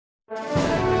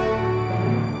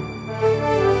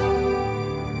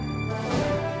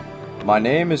My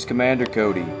name is Commander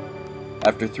Cody.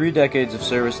 After 3 decades of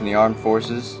service in the armed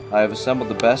forces, I have assembled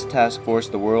the best task force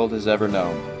the world has ever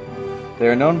known. They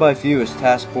are known by few as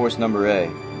Task Force Number A.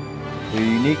 Their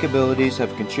unique abilities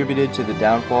have contributed to the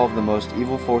downfall of the most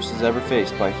evil forces ever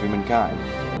faced by humankind.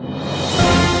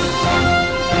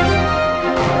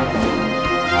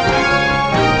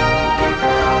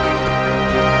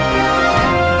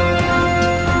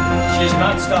 She's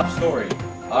non-stop story.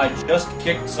 I just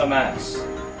kicked some ass.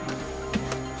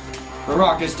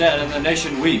 Iraq is dead and the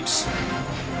nation weeps.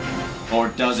 Or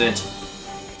does it?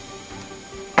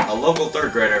 A local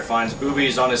 3rd grader finds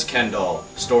boobies on his Ken doll.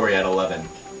 Story at 11.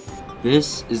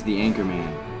 This is the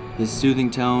Anchorman. His soothing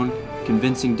tone,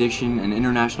 convincing diction, and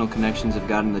international connections have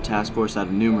gotten the task force out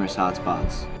of numerous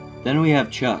hotspots. Then we have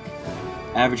Chuck.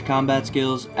 Average combat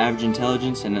skills, average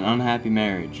intelligence, and an unhappy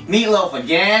marriage. Meatloaf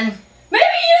again? Maybe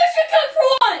you should cook for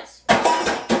once!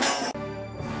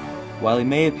 While he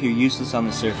may appear useless on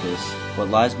the surface, what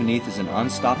lies beneath is an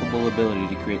unstoppable ability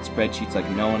to create spreadsheets like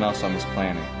no one else on this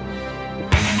planet.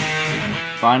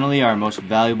 Finally, our most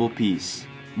valuable piece,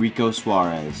 Rico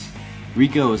Suarez.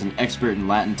 Rico is an expert in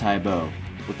Latin Taibo.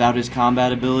 Without his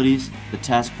combat abilities, the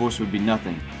task force would be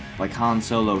nothing, like Han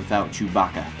Solo without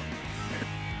Chewbacca.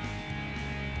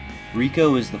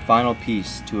 Rico is the final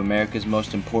piece to America's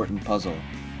most important puzzle.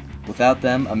 Without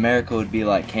them, America would be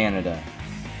like Canada.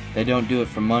 They don't do it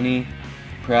for money,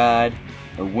 pride,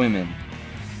 or women.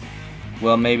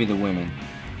 Well, maybe the women.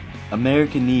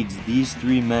 America needs these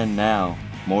 3 men now,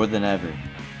 more than ever.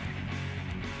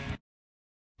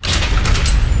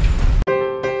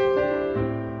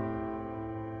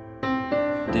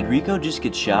 Did Rico just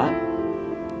get shot?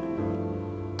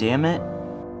 Damn it.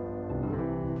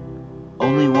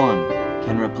 Only one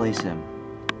can replace him.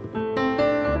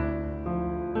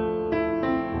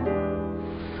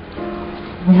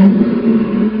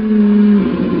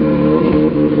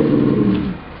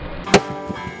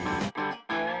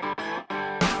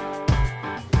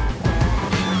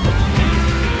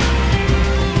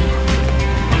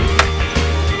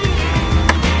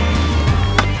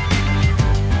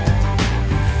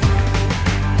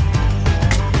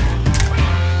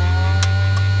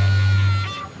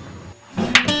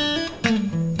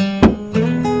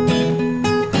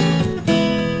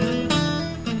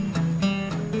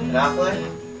 Not play?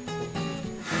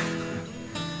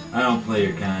 I don't play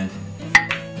your kind.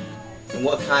 And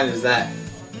what kind is that?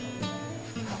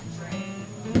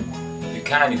 The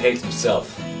kind who hates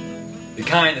himself. The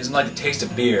kind that doesn't like the taste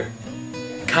of beer.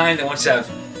 The kind that wants to have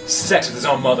sex with his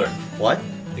own mother. What?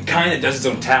 The kind that does his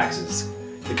own taxes.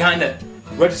 The kind that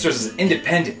registers as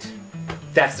independent.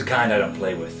 That's the kind I don't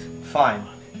play with. Fine.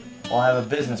 I'll have a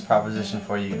business proposition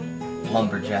for you,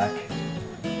 Lumberjack.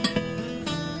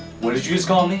 What did you just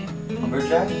call me?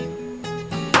 Lumberjack?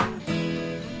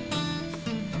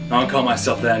 I don't call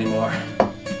myself that anymore.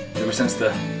 Ever since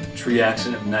the tree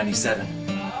accident of '97.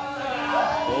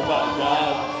 Oh my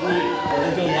God, please,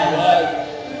 into my life.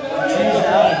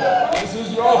 This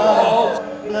is your fault.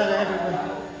 Blood everywhere.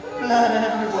 Blood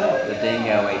everywhere. The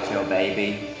dingo ate your baby.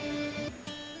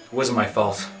 It wasn't my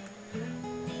fault.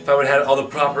 If I would have had all the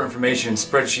proper information in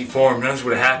spreadsheet form, none of this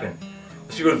would have happened.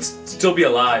 Those people would still be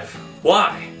alive.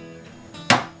 Why?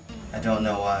 I don't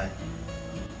know why,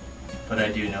 but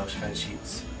I do know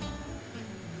spreadsheets.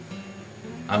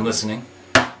 I'm listening.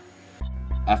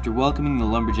 After welcoming the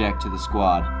Lumberjack to the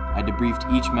squad, I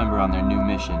debriefed each member on their new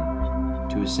mission,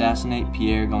 to assassinate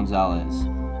Pierre Gonzalez,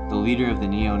 the leader of the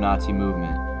neo-Nazi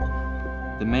movement.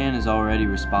 The man is already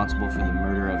responsible for the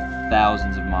murder of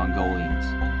thousands of Mongolians.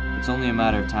 It's only a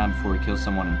matter of time before he kills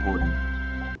someone important.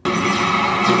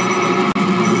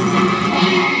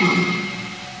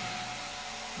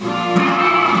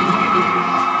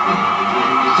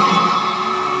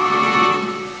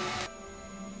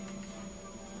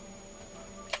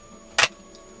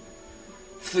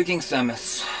 Freaking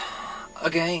Samus.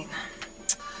 Again.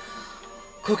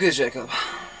 Cookies, Jacob.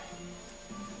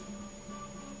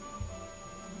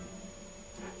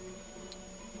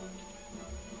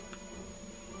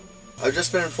 I've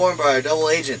just been informed by our double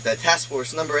agent that Task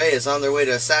Force Number A is on their way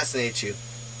to assassinate you.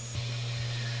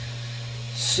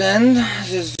 Send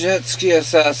this jet ski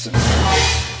assassin.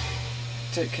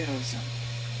 Take care of them.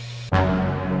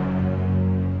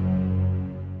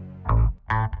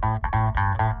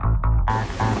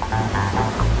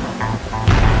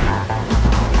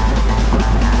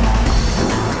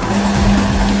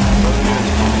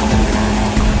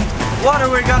 What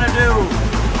are we gonna do?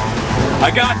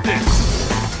 I got this!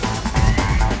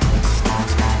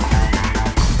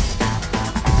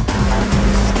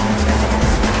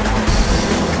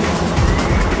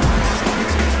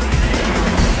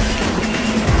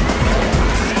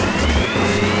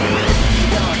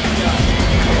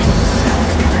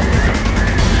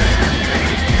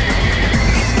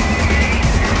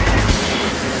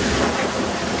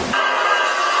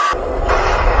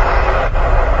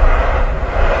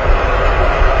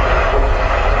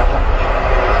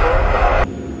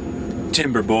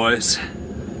 boys.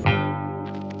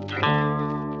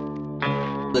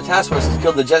 The task force has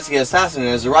killed the jet ski assassin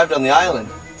and has arrived on the island.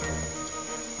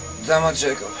 Damn it,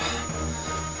 Jacob.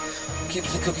 Keep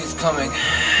the cookies coming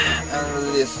and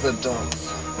release the dogs.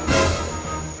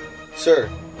 Sir,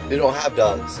 we don't have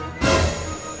dogs.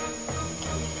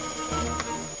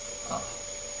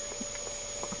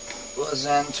 Well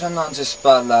then, turn on the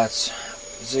spotlights.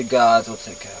 The guard will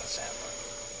take care of them.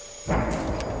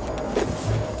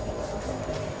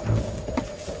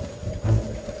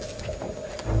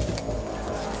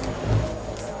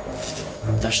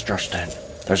 This just in.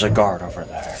 There's a guard over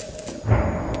there.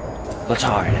 Let's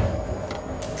hide.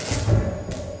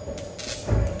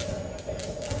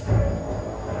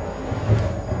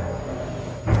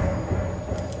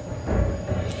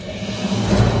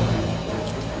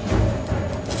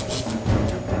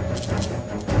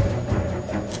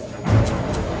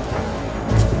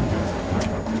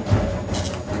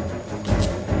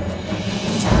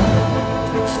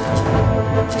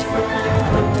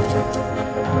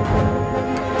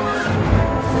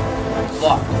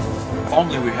 Look, if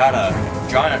only we had a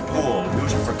giant tool to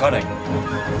use it for cutting.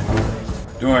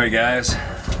 Don't worry, guys.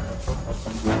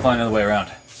 We'll find another way around.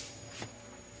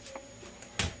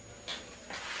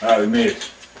 Alright, we made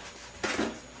it.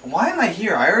 Why am I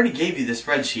here? I already gave you the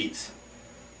spreadsheets.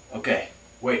 Okay,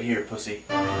 wait here, pussy.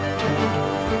 I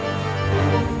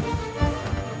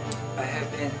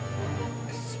have been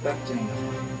expecting.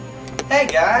 Hey,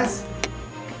 guys!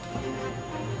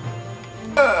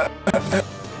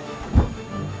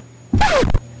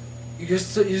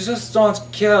 You just don't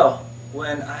kill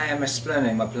when I am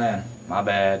explaining my plan. My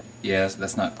bad. Yes,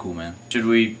 that's not cool, man. Should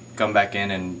we come back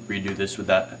in and redo this? Would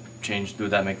that change?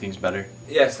 Would that make things better?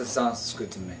 Yes, that sounds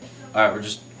good to me. Alright, we're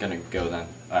just gonna go then.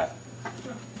 Alright.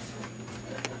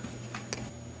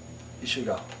 You should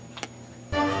go.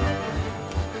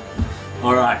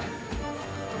 Alright.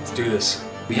 Let's do this.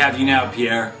 We have you now,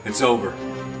 Pierre. It's over.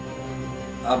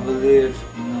 I believe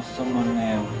you know someone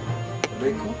named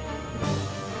Rico.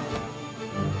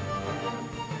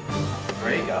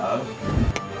 Rhaegar?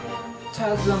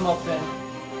 Tie them up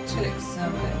and take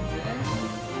something there.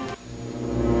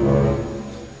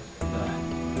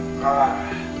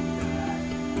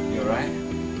 You alright?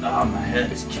 Oh, my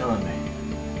head is killing me.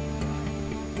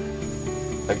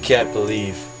 I can't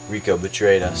believe Rico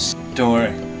betrayed us. Don't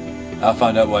worry. I'll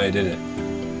find out why he did it.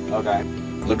 Okay.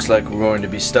 Looks like we're going to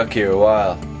be stuck here a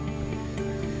while.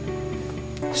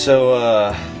 So,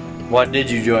 why did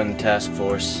you join the task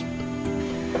force?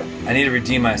 I need to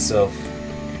redeem myself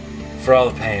for all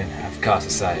the pain I've caused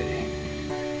society.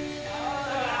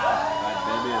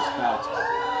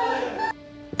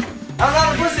 I'm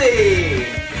not a pussy!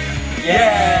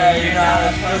 Yeah, you're not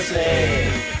a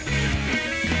pussy!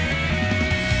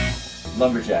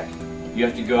 Lumberjack, you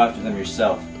have to go after them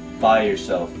yourself, by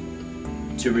yourself,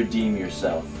 to redeem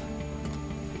yourself.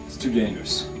 It's too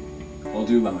dangerous. I'll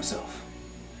do it by myself.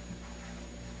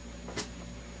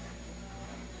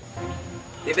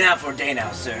 They've been out for a day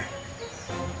now, sir.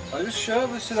 Are you sure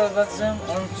we should have let them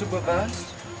unsupervised?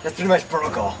 That's pretty much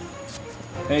protocol.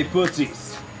 Hey,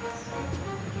 pussies.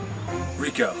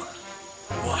 Rico.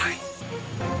 Why?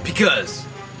 Because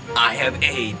I have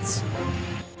AIDS.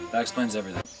 That explains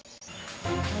everything.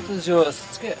 What is your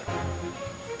skill?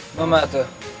 No matter.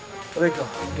 Rico,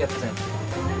 get them.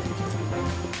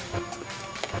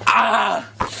 Ah!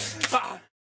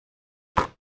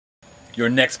 You're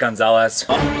next, Gonzalez.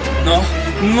 No!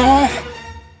 No!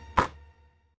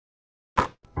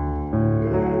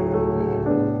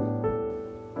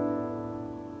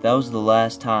 That was the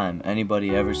last time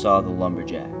anybody ever saw the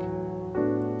Lumberjack.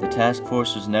 The task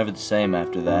force was never the same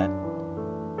after that.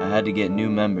 I had to get new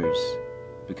members,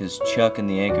 because Chuck and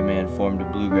the Anchorman formed a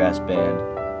bluegrass band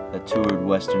that toured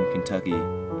Western Kentucky.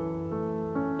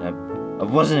 I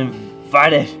wasn't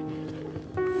invited!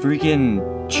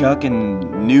 Freaking Chuck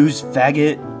and News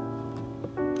Faggot.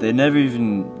 They never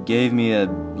even gave me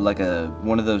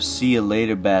one of those see you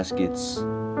later baskets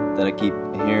that I keep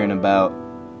hearing about.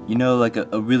 You know, like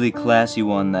a really classy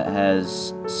one that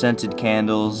has scented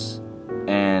candles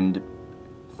and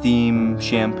theme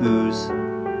shampoos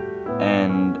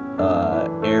and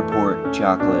airport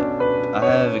chocolate. I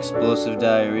have explosive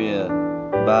diarrhea.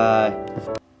 Bye.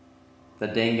 The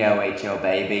dingo ate your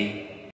baby.